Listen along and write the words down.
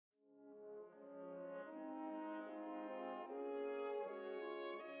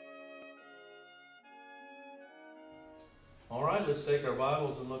All right, let's take our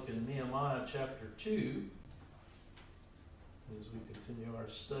Bibles and look in Nehemiah chapter 2 as we continue our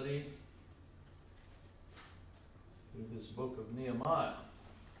study through this book of Nehemiah.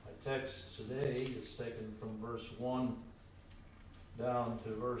 My text today is taken from verse 1 down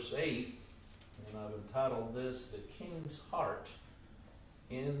to verse 8, and I've entitled this, "The King's Heart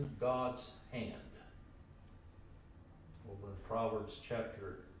in God's Hand." Over in Proverbs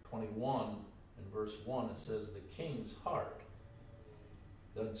chapter 21 and verse 1, it says, "The king's heart."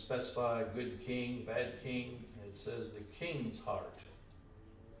 Doesn't specify good king, bad king. It says the king's heart,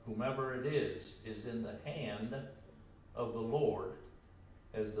 whomever it is in the hand of the Lord.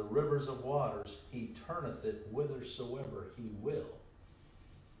 As the rivers of waters, he turneth it whithersoever he will.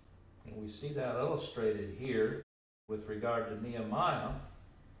 And we see that illustrated here with regard to Nehemiah,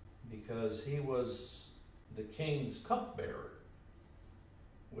 because he was the king's cupbearer,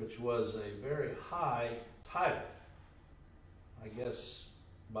 which was a very high title. I guess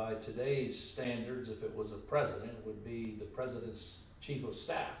by today's standards, if it was a president, it would be the president's chief of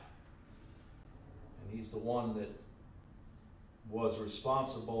staff. And he's the one that was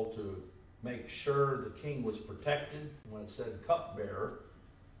responsible to make sure the king was protected. When it said cupbearer,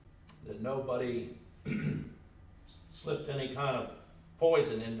 that nobody slipped any kind of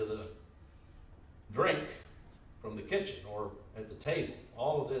poison into the drink from the kitchen or at the table.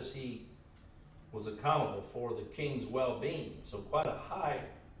 All of this he was accountable for the king's well-being. So quite a high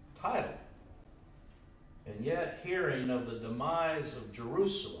title. And yet, hearing of the demise of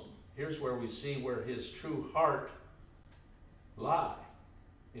Jerusalem, here's where we see where his true heart lie.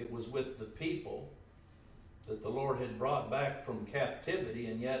 It was with the people that the Lord had brought back from captivity,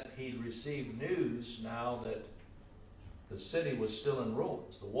 and yet he'd received news now that the city was still in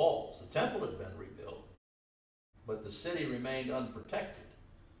ruins. The walls, the temple had been rebuilt, but the city remained unprotected.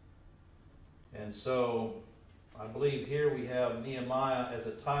 And so I believe here we have Nehemiah as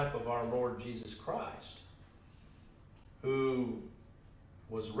a type of our Lord Jesus Christ, who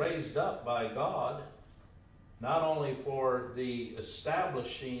was raised up by God not only for the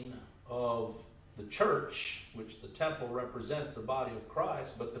establishing of the church, which the temple represents the body of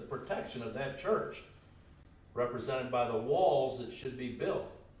Christ, but the protection of that church, represented by the walls that should be built,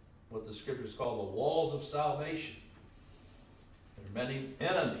 what the scriptures call the walls of salvation. There are many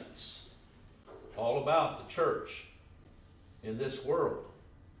enemies all about the church in this world.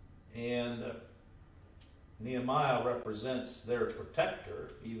 And Nehemiah represents their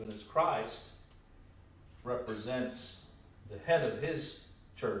protector, even as Christ represents the head of his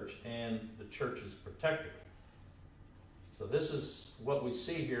church and the church's protector. So this is what we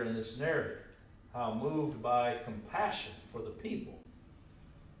see here in this narrative, how moved by compassion for the people.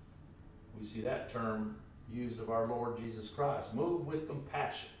 We see that term used of our Lord Jesus Christ, moved with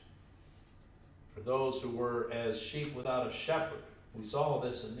compassion for those who were as sheep without a shepherd. We saw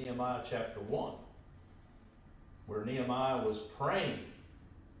this in Nehemiah chapter 1, where Nehemiah was praying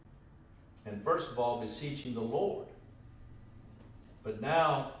and first of all beseeching the Lord, but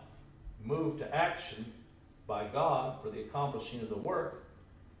now moved to action by God for the accomplishing of the work.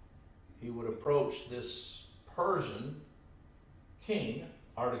 He would approach this Persian king,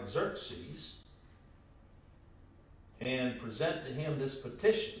 Artaxerxes, and present to him this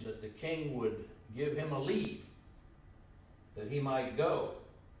petition that the king would give him a leave, that he might go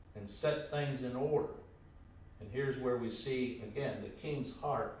and set things in order. And here's where we see, again, the king's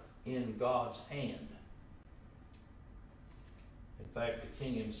heart in God's hand. In fact, the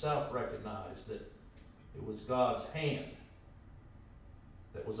king himself recognized that it was God's hand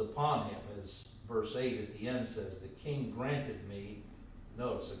that was upon him. As verse 8 at the end says, "The king granted me,"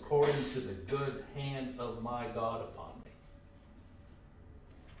 notice, "according to the good hand of my God upon me."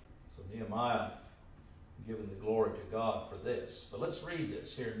 So Nehemiah giving the glory to God for this. But let's read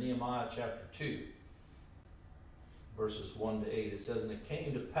this here in Nehemiah chapter 2, verses 1 to 8. It says, "And it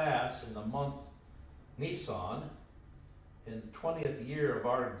came to pass in the month Nisan, in the 20th year of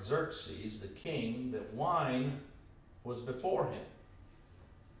Artaxerxes the king, that wine was before him.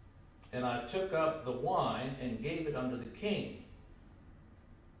 And I took up the wine and gave it unto the king.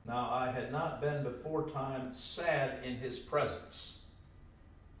 Now I had not been beforetime sad in his presence.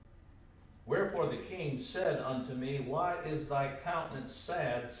 Wherefore the king said unto me, Why is thy countenance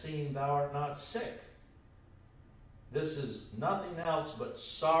sad, seeing thou art not sick? This is nothing else but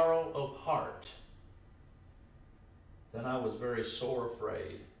sorrow of heart. Then I was very sore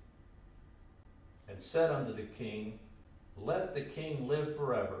afraid, and said unto the king, Let the king live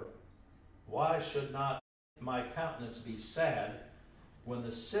forever. Why should not my countenance be sad, when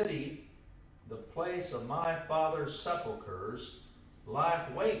the city, the place of my father's sepulchres,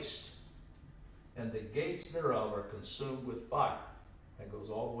 lieth waste, and the gates thereof are consumed with fire. That goes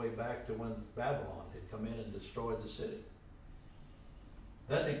all the way back to when Babylon had come in and destroyed the city.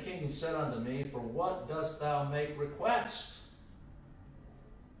 Then the king said unto me, For what dost thou make request?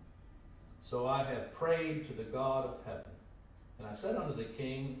 So I have prayed to the God of heaven. And I said unto the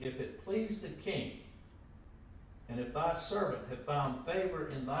king, If it please the king, and if thy servant have found favor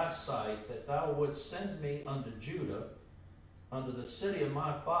in thy sight, that thou wouldst send me unto Judah, unto the city of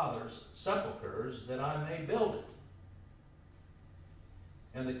my father's sepulchres, that I may build it.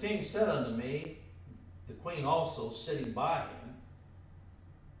 And the king said unto me, the queen also sitting by him,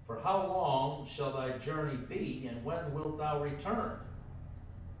 For how long shall thy journey be, and when wilt thou return?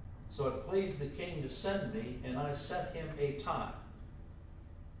 So it pleased the king to send me, and I set him a time.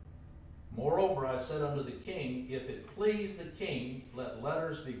 Moreover, I said unto the king, If it please the king, let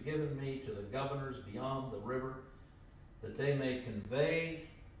letters be given me to the governors beyond the river, that they may convey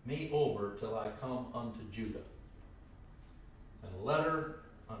me over till I come unto Judah. And a letter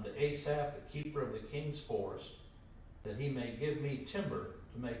unto Asaph, the keeper of the king's forest, that he may give me timber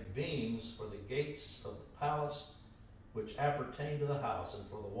to make beams for the gates of the palace, which appertain to the house, and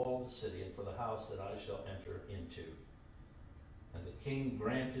for the wall of the city, and for the house that I shall enter into. And the king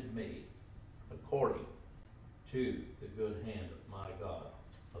granted me according to the good hand of my God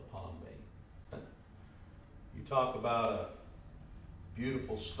upon me. You talk about a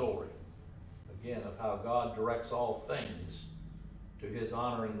beautiful story, again, of how God directs all things to his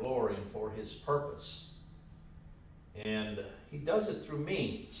honor and glory and for his purpose. And he does it through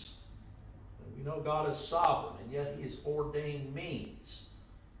means. We know God is sovereign, and yet he has ordained means.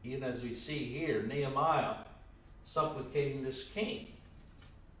 Even as we see here, Nehemiah supplicating this king.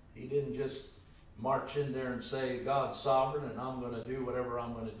 He didn't just march in there and say, God's sovereign, and I'm going to do whatever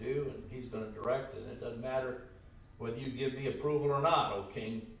I'm going to do, and he's going to direct it. It doesn't matter whether you give me approval or not, O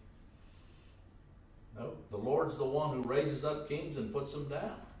king. No, the Lord's the one who raises up kings and puts them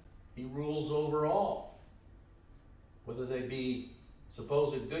down. He rules over all, whether they be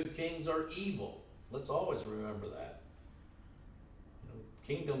supposed good kings or evil. Let's always remember that. You know,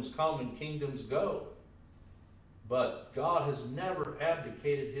 kingdoms come and kingdoms go. But God has never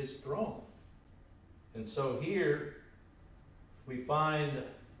abdicated his throne. And so here we find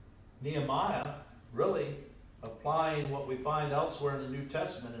Nehemiah really applying what we find elsewhere in the New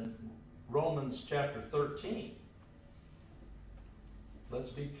Testament in Romans chapter 13. Let's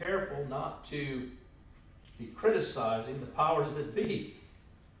be careful not to be criticizing the powers that be.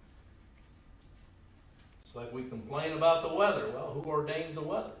 It's like we complain about the weather. Well, who ordains the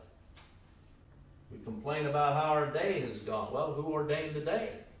weather? We complain about how our day has gone. Well, who ordained the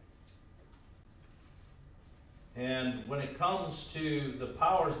day? And when it comes to the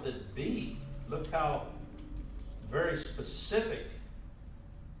powers that be, look how very specific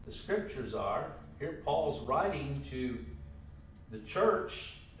the scriptures are. Here Paul's writing to the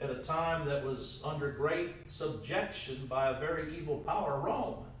church at a time that was under great subjection by a very evil power,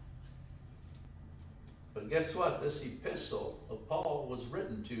 Rome. But guess what? This epistle of Paul was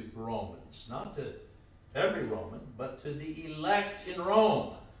written to Romans, not to every Roman, but to the elect in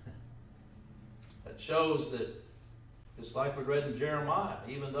Rome. That shows that, just like we read in Jeremiah,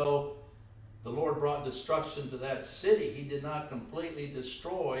 even though the Lord brought destruction to that city, he did not completely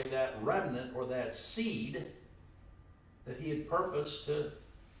destroy that remnant or that seed that he had purposed to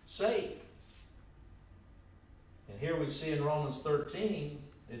save. And here we see in Romans 13,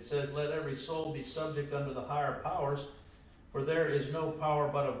 it says, Let every soul be subject unto the higher powers, for there is no power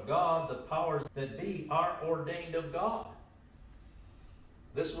but of God. The powers that be are ordained of God.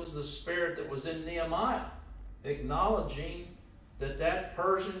 This was the spirit that was in Nehemiah, acknowledging that that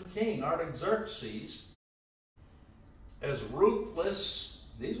Persian king, Artaxerxes, as ruthless,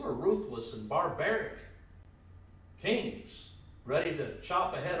 these were ruthless and barbaric kings, ready to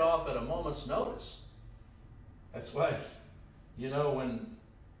chop a head off at a moment's notice. That's why, you know, when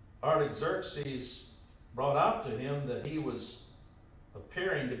Artaxerxes brought out to him that he was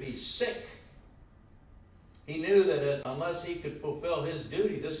appearing to be sick, he knew that unless he could fulfill his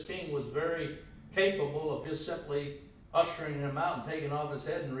duty, this king was very capable of just simply ushering him out and taking off his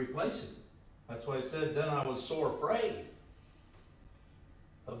head and replacing him. That's why he said, Then I was sore afraid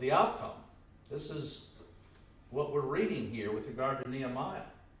of the outcome. This is what we're reading here with regard to Nehemiah.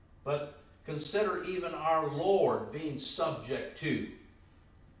 But consider even our Lord being subject to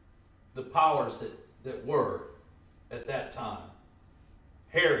the powers that were at that time.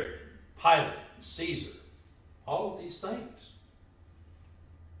 Herod, Pilate, Caesar, all of these things.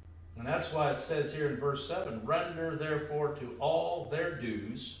 And that's why it says here in verse 7, Render therefore to all their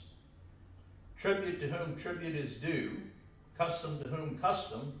dues, tribute to whom tribute is due, custom to whom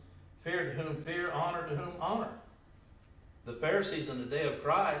custom, Fear to whom fear, honor to whom honor. The Pharisees in the day of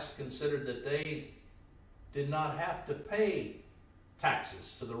Christ considered that they did not have to pay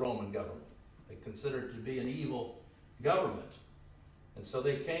taxes to the Roman government. They considered it to be an evil government. And so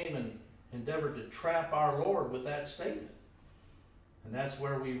they came and endeavored to trap our Lord with that statement. And that's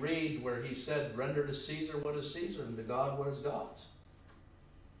where we read where he said, render to Caesar what is Caesar and to God what is God's.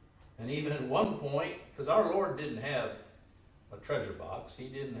 And even at one point, because our Lord didn't have a treasure box, he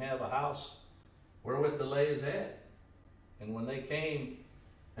didn't have a house wherewith to lay his head. And when they came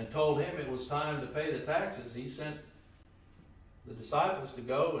and told him it was time to pay the taxes, he sent the disciples to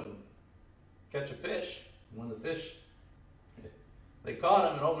go and catch a fish. And when the fish, they caught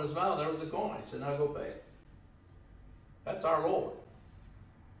him and opened his mouth, there was a coin. He said, now go pay it. That's our Lord.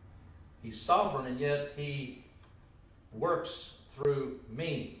 He's sovereign, and yet he works through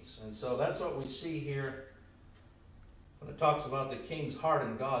means. And so that's what we see here when it talks about the king's heart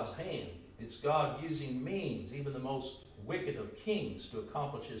in God's hand. It's God using means, even the most wicked of kings, to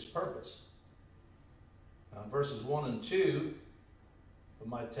accomplish his purpose. Verses 1 and 2 of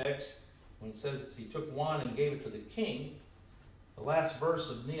my text, when it says he took wine and gave it to the king, the last verse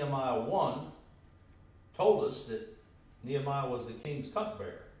of Nehemiah 1 told us that Nehemiah was the king's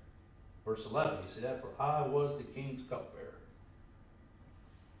cupbearer. Verse 11, you see that? For I was the king's cupbearer.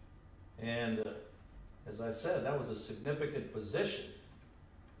 And as I said, that was a significant position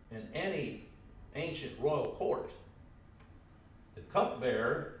in any ancient royal court. The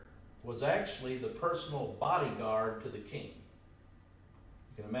cupbearer was actually the personal bodyguard to the king.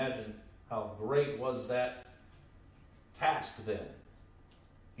 You can imagine how great was that task then.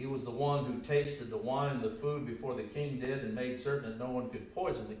 He was the one who tasted the wine and the food before the king did and made certain that no one could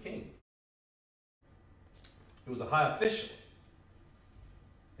poison the king. He was a high official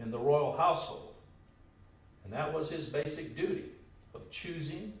in the royal household. And that was his basic duty of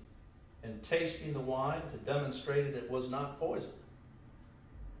choosing and tasting the wine to demonstrate that it was not poison,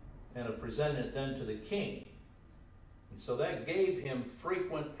 and of presenting it then to the king. And so that gave him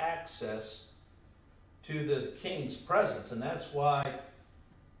frequent access to the king's presence, and that's why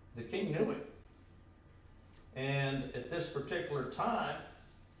the king knew him. And at this particular time,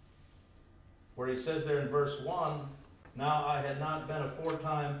 where he says there in verse 1, now I had not been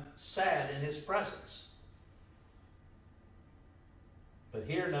aforetime sad in his presence. But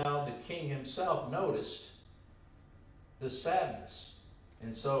here now the king himself noticed the sadness,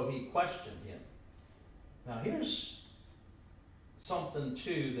 and so he questioned him. Now here's something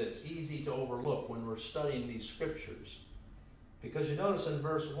too that's easy to overlook when we're studying these scriptures, because you notice in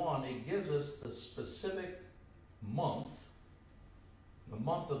verse 1 it gives us the specific month, the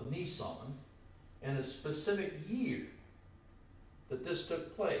month of Nisan, and a specific year that this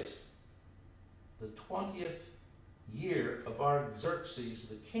took place, the 20th year of Artaxerxes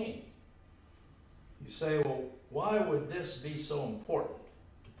the king. You say, well, why would this be so important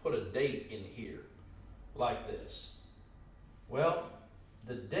to put a date in here like this? Well,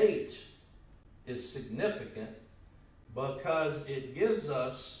 the date is significant because it gives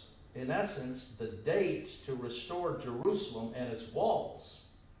us, in essence, the date to restore Jerusalem and its walls.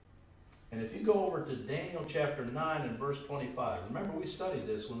 And if you go over to Daniel chapter 9 and verse 25, remember we studied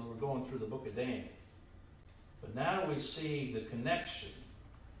this when we were going through the book of Daniel. But now we see the connection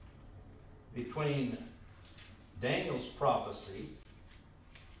between Daniel's prophecy,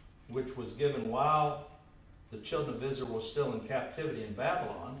 which was given while the children of Israel were still in captivity in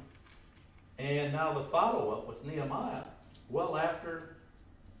Babylon, and now the follow-up with Nehemiah, well after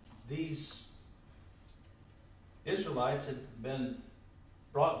these Israelites had been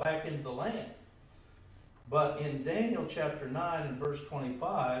brought back into the land. But in Daniel chapter 9 and verse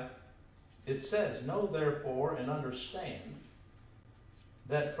 25, it says, know therefore and understand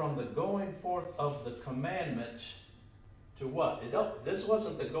that from the going forth of the commandment to what? This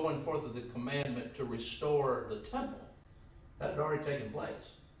wasn't the going forth of the commandment to restore the temple. That had already taken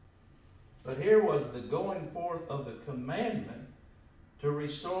place. But here was the going forth of the commandment to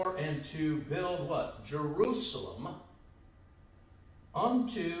restore and to build what? Jerusalem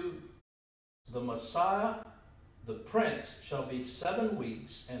unto the Messiah, the Prince, shall be 7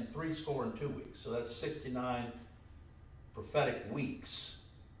 weeks and 62 weeks. So that's 69 prophetic weeks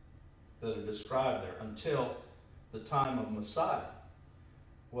that are described there until the time of Messiah.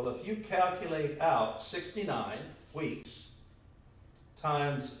 Well, if you calculate out 69 weeks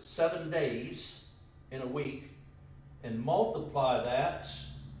times 7 days in a week and multiply that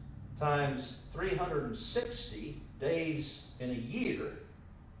times 360 days in a year,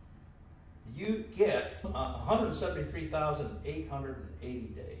 you get 173,880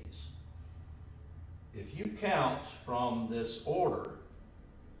 days. If you count from this order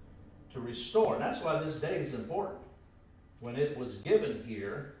to restore. And that's why this day is important. When it was given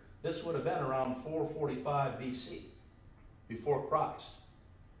here, this would have been around 445 BC, before Christ.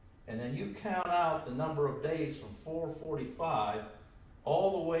 And then you count out the number of days from 445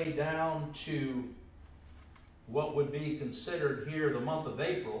 all the way down to what would be considered here the month of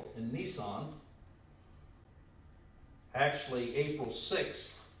April in Nisan. Actually, April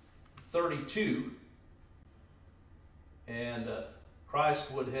 6th, 32. And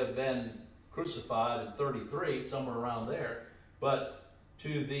Christ would have been crucified in 33, somewhere around there. But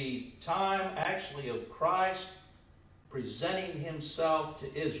to the time actually of Christ presenting himself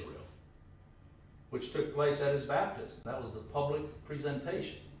to Israel, which took place at his baptism. That was the public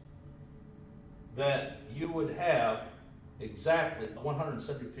presentation. That you would have exactly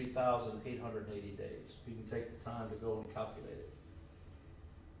 173,880 days. You can take the time to go and calculate it.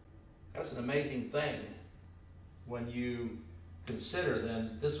 That's an amazing thing when you consider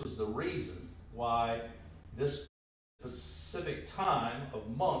then this was the reason why this specific time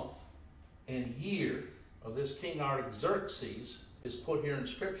of month and year of this King Artaxerxes is put here in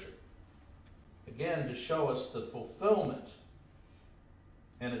Scripture. Again, to show us the fulfillment.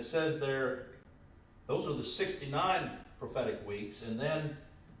 And it says there, those are the 69 prophetic weeks, and then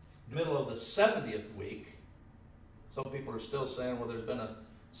the middle of the 70th week, some people are still saying, well, there's been a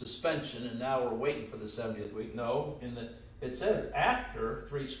suspension and now we're waiting for the 70th week. No, it says after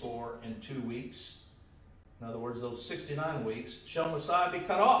 62 weeks, in other words, those 69 weeks, shall Messiah be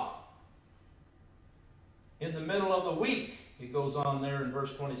cut off. In the middle of the week, he goes on there in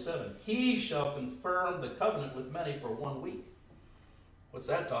verse 27, he shall confirm the covenant with many for 1 week. What's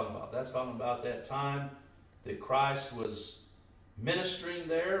that talking about? That's talking about that time that Christ was ministering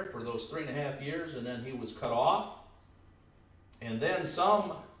there for those 3.5 years, and then he was cut off. And then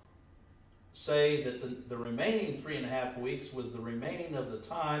some say that the remaining 3.5 weeks was the remaining of the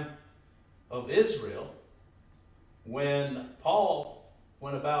time of Israel when Paul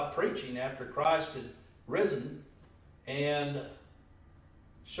went about preaching after Christ had risen and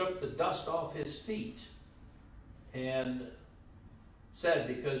shook the dust off his feet and said,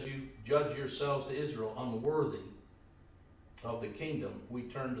 because you judge yourselves to Israel unworthy of the kingdom, we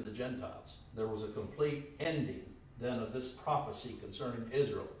turn to the Gentiles. There was a complete ending then of this prophecy concerning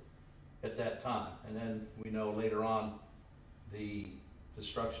Israel at that time. And then we know later on the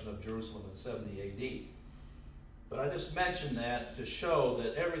destruction of Jerusalem in 70 AD. But I just mentioned that to show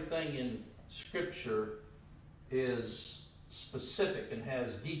that everything in Scripture is specific and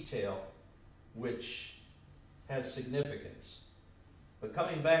has detail which has significance. But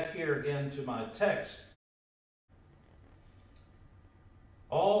coming back here again to my text,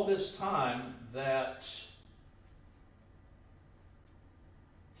 all this time that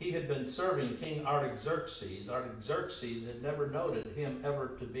he had been serving King Artaxerxes, Artaxerxes had never noted him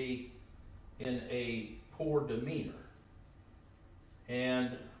ever to be in a poor demeanor.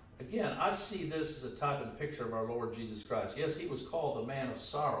 And again, I see this as a type and picture of our Lord Jesus Christ. Yes, he was called the man of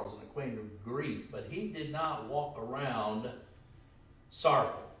sorrows and acquainted with grief, but he did not walk around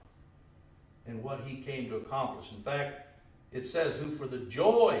sorrowful in what he came to accomplish. In fact, it says, who for the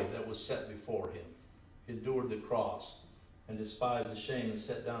joy that was set before him endured the cross and despised the shame and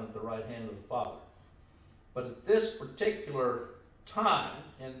sat down at the right hand of the Father. But at this particular time,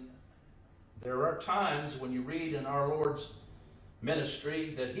 and there are times when you read in our Lord's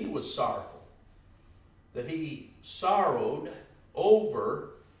ministry that he was sorrowful, that he sorrowed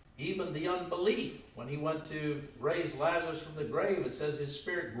over even the unbelief. When he went to raise Lazarus from the grave, it says his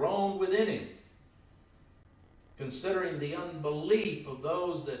spirit groaned within him, considering the unbelief of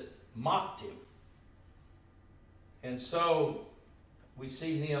those that mocked him. And so we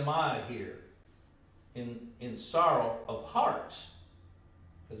see Nehemiah here in sorrow of heart,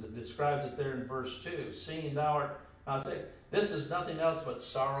 as it describes it there in verse 2. Seeing thou art, now I say, this is nothing else but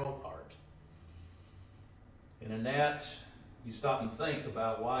sorrow of heart. And in that, you stop and think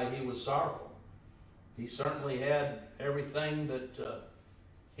about why he was sorrowful. He certainly had everything that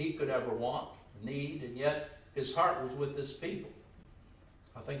he could ever want, need, and yet his heart was with this people.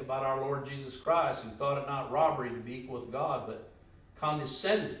 I think about our Lord Jesus Christ, who thought it not robbery to be equal with God, but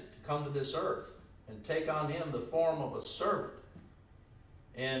condescended to come to this earth and take on him the form of a servant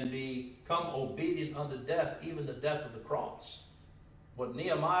and become obedient unto death, even the death of the cross. What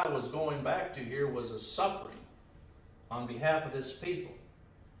Nehemiah was going back to here was a suffering on behalf of this people.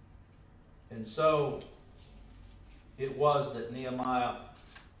 And so it was that Nehemiah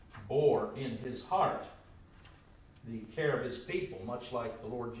bore in his heart the care of his people, much like the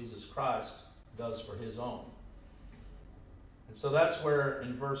Lord Jesus Christ does for his own. And so that's where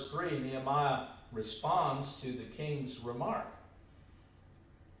in verse 3 Nehemiah responds to the king's remark.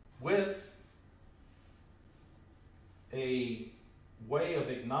 with a way of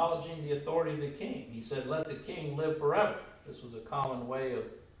acknowledging the authority of the king. He said, let the king live forever. This was a common way of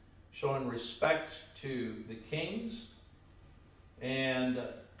showing respect to the kings. And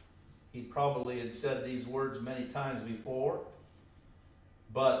he probably had said these words many times before.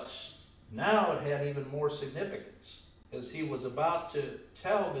 But now it had even more significance, as he was about to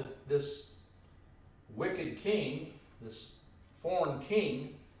tell this wicked king, this foreign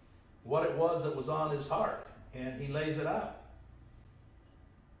king, what it was that was on his heart. And he lays it out.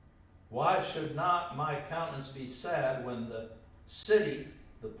 Why should not my countenance be sad when the city,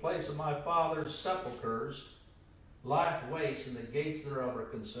 the place of my father's sepulchres, lieth waste, and the gates thereof are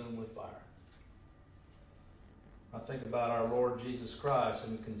consumed with fire? I think about our Lord Jesus Christ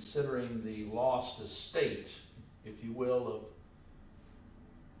and considering the lost estate, if you will, of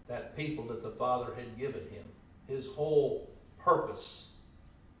that people that the Father had given him. His whole purpose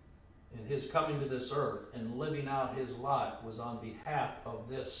in his coming to this earth and living out his life was on behalf of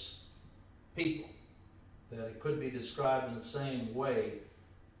this people, that it could be described in the same way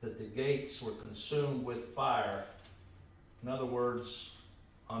that the gates were consumed with fire. In other words,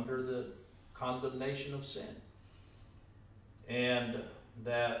 under the condemnation of sin. And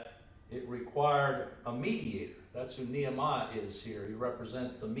that it required a mediator. That's who Nehemiah is here. He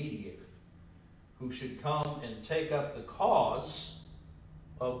represents the mediator who should come and take up the cause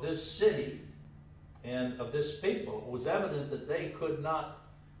of this city and of this people. It was evident that they could not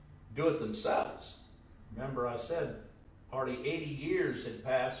do it themselves. Remember, I said already 80 years had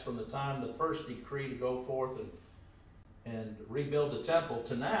passed from the time the first decree to go forth and rebuild the temple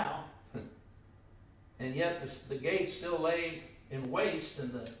to now. And yet the gates still lay in waste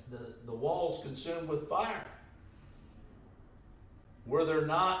and the walls consumed with fire. Were there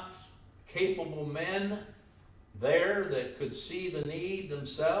not capable men there that could see the need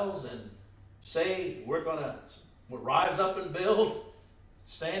themselves and say, we're going to rise up and build,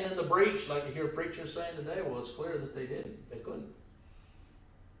 stand in the breach, like you hear preachers saying today? Well, it's clear that they didn't. They couldn't.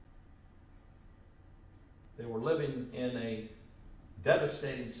 They were living in a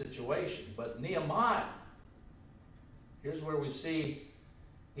devastating situation. But Nehemiah, here's where we see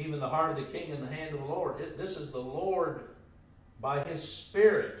even the heart of the king in the hand of the Lord. This is the Lord, by his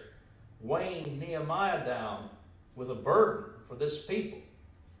Spirit, weighing Nehemiah down with a burden for this people.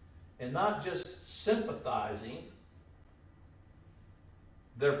 And not just sympathizing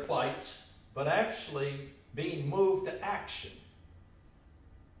their plight, but actually being moved to action.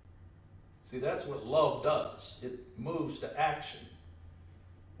 See, that's what love does. It moves to action.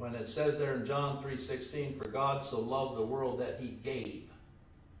 When it says there in John 3:16, for God so loved the world that he gave.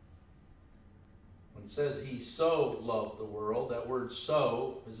 When it says he so loved the world, that word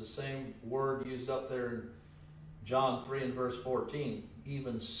so is the same word used up there in John 3 and verse 14.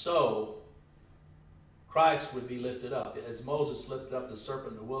 Even so, Christ would be lifted up. As Moses lifted up the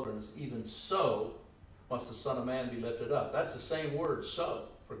serpent in the wilderness, even so must the Son of Man be lifted up. That's the same word, so.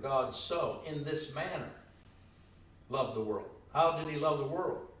 For God so, in this manner, loved the world. How did he love the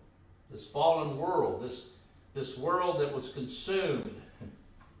world? This fallen world, this world that was consumed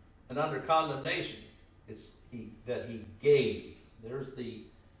and under condemnation. That he gave. There's the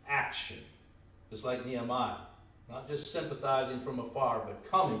action. Just like Nehemiah. Not just sympathizing from afar, but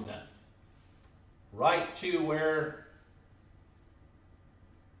coming then. Right to where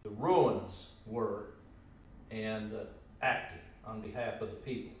the ruins were and acting on behalf of the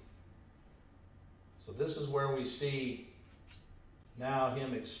people. So this is where we see now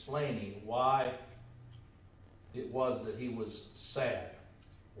him explaining why it was that he was sad.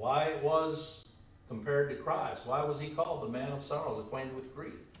 Why it was compared to Christ. Why was he called the man of sorrows, acquainted with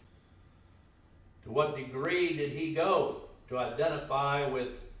grief? To what degree did he go to identify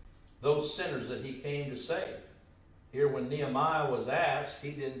with those sinners that he came to save? Here when Nehemiah was asked,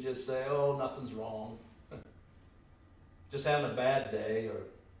 he didn't just say, oh, nothing's wrong. Just having a bad day, or,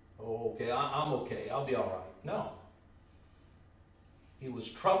 oh, okay, I'm okay, I'll be all right. No. He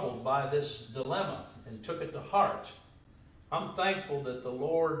was troubled by this dilemma and took it to heart. I'm thankful that the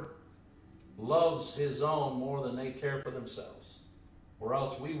Lord loves his own more than they care for themselves. Or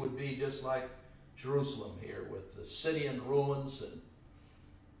else we would be just like Jerusalem here, with the city in ruins and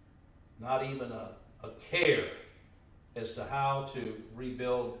not even a care as to how to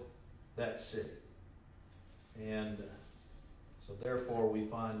rebuild that city. And so therefore we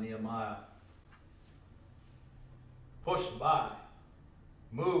find Nehemiah pushed by,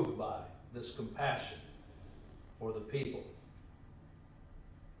 moved by this compassion for the people,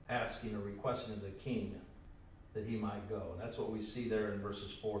 asking or requesting of the king that he might go. And that's what we see there in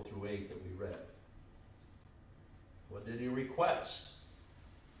verses 4 through 8 that we read. What did he request?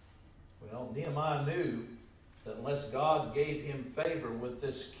 Well, Nehemiah knew that unless God gave him favor with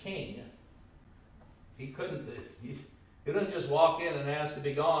this king, he couldn't just walk in and ask to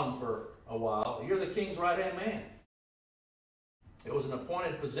be gone for a while. You're the king's right-hand man. It was an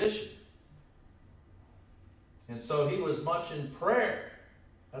appointed position. And so he was much in prayer.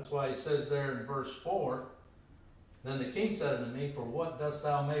 That's why he says there in verse 4, then the king said unto me, for what dost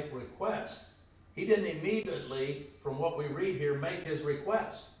thou make request? He didn't immediately, from what we read here, make his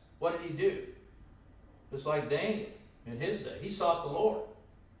request. What did he do? Just like Daniel in his day. He sought the Lord.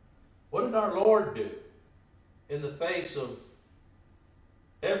 What did our Lord do in the face of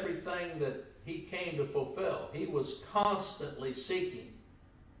everything that he came to fulfill? He was constantly seeking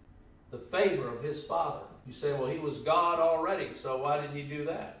the favor of his Father. You say, well, he was God already, so why did he do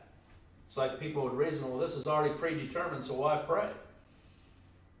that? It's like people would reason, well, this is already predetermined, so why pray?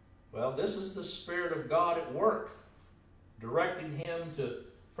 Well, this is the Spirit of God at work, directing him to,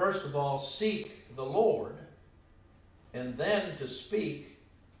 first of all, seek the Lord, and then to speak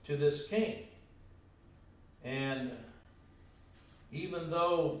to this king. And even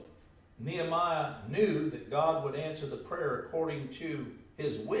though Nehemiah knew that God would answer the prayer according to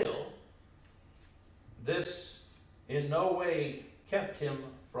his will, this in no way kept him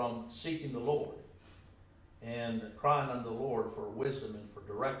from seeking the Lord and crying unto the Lord for wisdom and for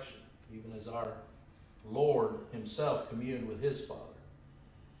direction, even as our Lord himself communed with his Father.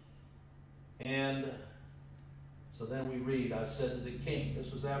 And so then we read, I said to the king,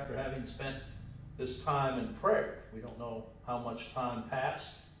 this was after having spent this time in prayer. We don't know how much time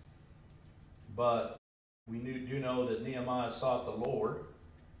passed, but we do know that Nehemiah sought the Lord.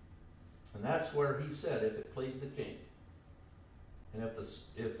 And that's where he said, if it please the king, and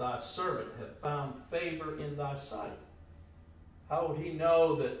if thy servant have found favor in thy sight. How would he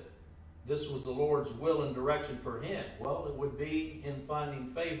know that this was the Lord's will and direction for him? Well, it would be in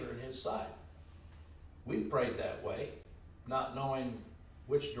finding favor in his sight. We've prayed that way, not knowing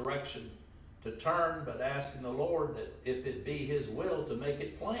which direction to turn, but asking the Lord that if it be his will, to make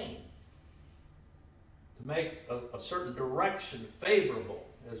it plain, to make a certain direction favorable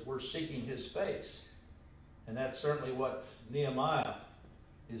as we're seeking his face. And that's certainly what Nehemiah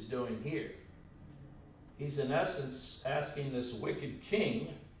is doing here. He's in essence asking this wicked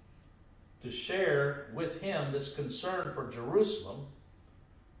king to share with him this concern for Jerusalem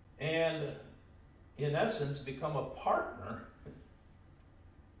and in essence become a partner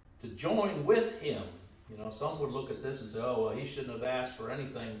to join with him. You know, some would look at this and say, oh, well, he shouldn't have asked for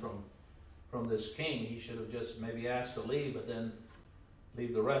anything from this king. He should have just maybe asked to leave, but then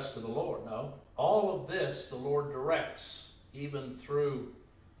leave the rest to the Lord. No, all of this the Lord directs, even through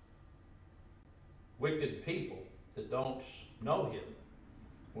wicked people that don't know him.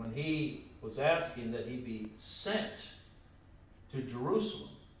 When he was asking that he be sent to Jerusalem,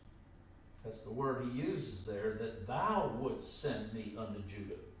 that's the word he uses there, that thou wouldst send me unto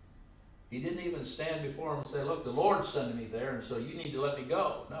Judah. He didn't even stand before him and say, look, the Lord's sending me there, and so you need to let me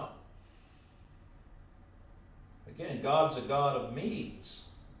go. No. Again, God's a God of means,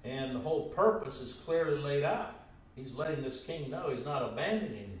 and the whole purpose is clearly laid out. He's letting this king know he's not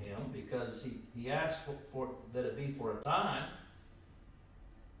abandoning him because he asked for that it be for a time.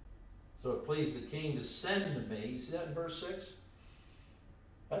 So it pleased the king to send to me. You see that in verse 6?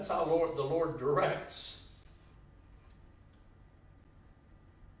 That's how the Lord directs.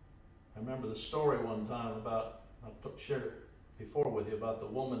 I remember the story one time about, I've shared it before with you, about the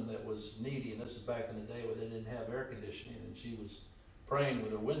woman that was needy, and this is back in the day where they didn't have air conditioning, and she was praying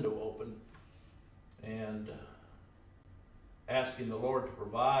with her window open and asking the Lord to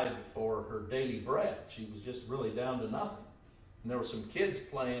provide for her daily bread. She was just really down to nothing. And there were some kids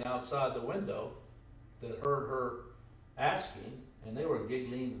playing outside the window that heard her asking, and they were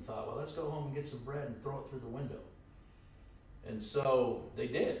giggling and thought, well, let's go home and get some bread and throw it through the window. And so they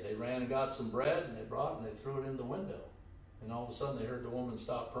did. They ran and got some bread, and they brought it, and they threw it in the window. And all of a sudden they heard the woman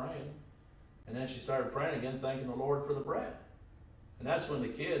stop praying. And then she started praying again, thanking the Lord for the bread. And that's when the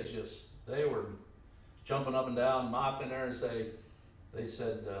kids they were jumping up and down, mocking her, and they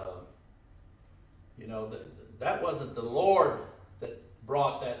said, you know, that wasn't the Lord that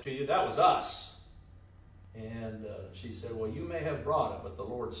brought that to you, that was us. And she said, well, you may have brought it, but the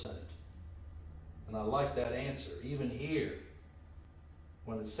Lord sent it. And I like that answer. Even here,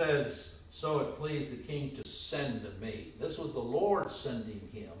 when it says, so it pleased the king to send to me. This was the Lord sending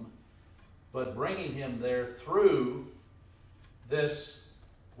him, but bringing him there through this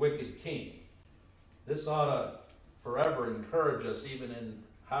wicked king. This ought to forever encourage us, even in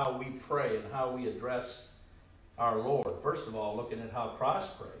how we pray and how we address our Lord. First of all, looking at how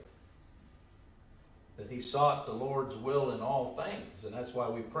Christ prayed, that he sought the Lord's will in all things, and that's why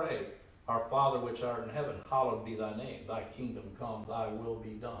we pray, Our Father which art in heaven, hallowed be thy name. Thy kingdom come, thy will be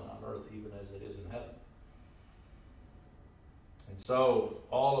done on earth even as it is in heaven. And so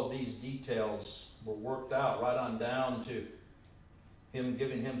all of these details were worked out right on down to him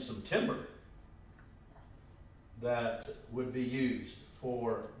giving him some timber that would be used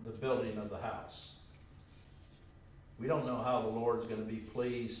for the building of the house. We don't know how the Lord's going to be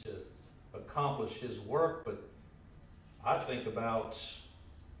pleased to accomplish his work, but I think about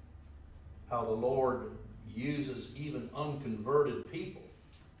how the Lord uses even unconverted people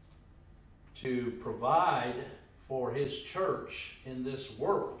to provide for his church in this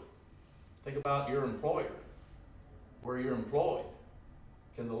world. Think about your employer, where you're employed.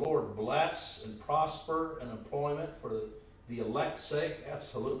 Can the Lord bless and prosper an employment for the elect's sake?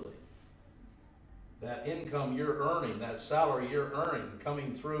 Absolutely. That income you're earning, that salary you're earning,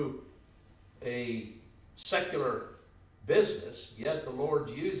 coming through a secular business, yet the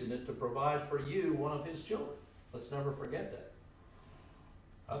Lord's using it to provide for you, one of his children. Let's never forget that.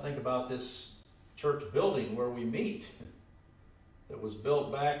 I think about this church building where we meet that was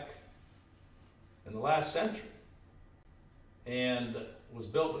built back in the last century and was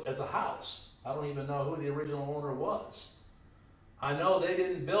built as a house. I don't even know who the original owner was. I know they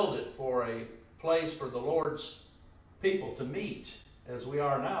didn't build it for a place for the Lord's people to meet as we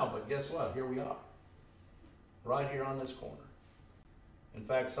are now, but guess what? Here we are, right here on this corner. In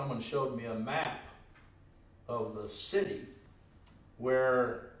fact, someone showed me a map of the city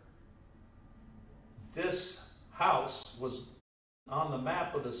where this house was on the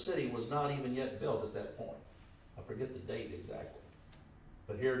map of the city, was not even yet built at that point. I forget the date exactly,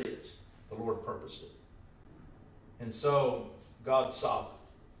 but here it is. The Lord purposed it. And so God's sovereign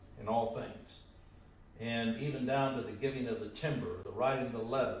in all things. And even down to the giving of the timber, the writing the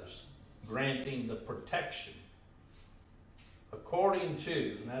letters, granting the protection, according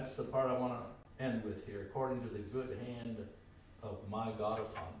to, and that's the part I want to end with here, according to the good hand of my God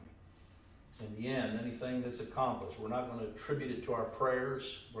upon me. In the end, anything that's accomplished, we're not going to attribute it to our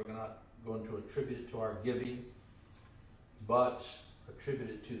prayers, we're not going to attribute it to our giving, but attribute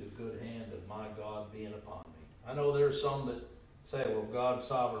it to the good hand of my God being upon me. I know there are some that say, well, if God's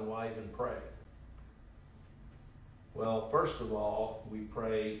sovereign, why even pray? Well, first of all, we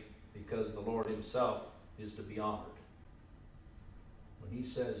pray because the Lord himself is to be honored. When he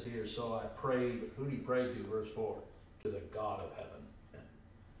says here, so I prayed, who did he pray to? Verse 4, to the God of heaven.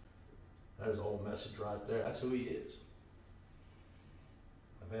 There's a whole message right there. That's who he is.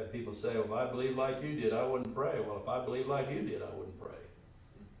 I've had people say, well, if I believed like you did, I wouldn't pray. Well, if I believed like you did, I wouldn't pray.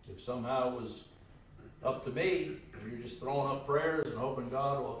 If somehow it was up to me, and you're just throwing up prayers and hoping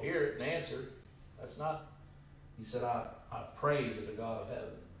God will hear it and answer, that's not. He said, I prayed to the God of heaven.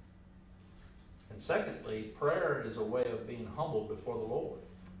 And secondly, prayer is a way of being humbled before the Lord.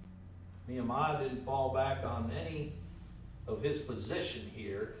 Nehemiah didn't fall back on any of his position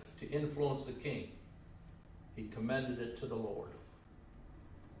here to influence the king. He commended it to the Lord.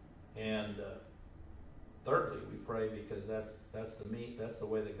 And thirdly, we pray because that's the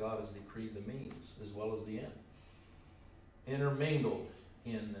way that God has decreed the means as well as the end. Intermingled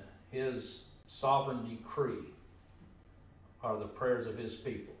in his sovereign decree are the prayers of his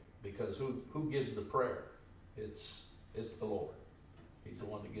people. Because who gives the prayer? It's the Lord. He's the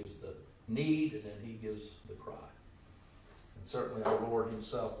one that gives the need, and then he gives the cry. And certainly our Lord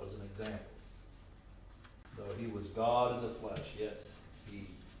himself was an example. Though he was God in the flesh, yet he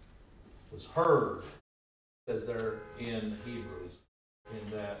was heard, as there in Hebrews,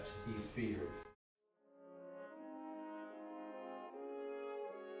 in that he feared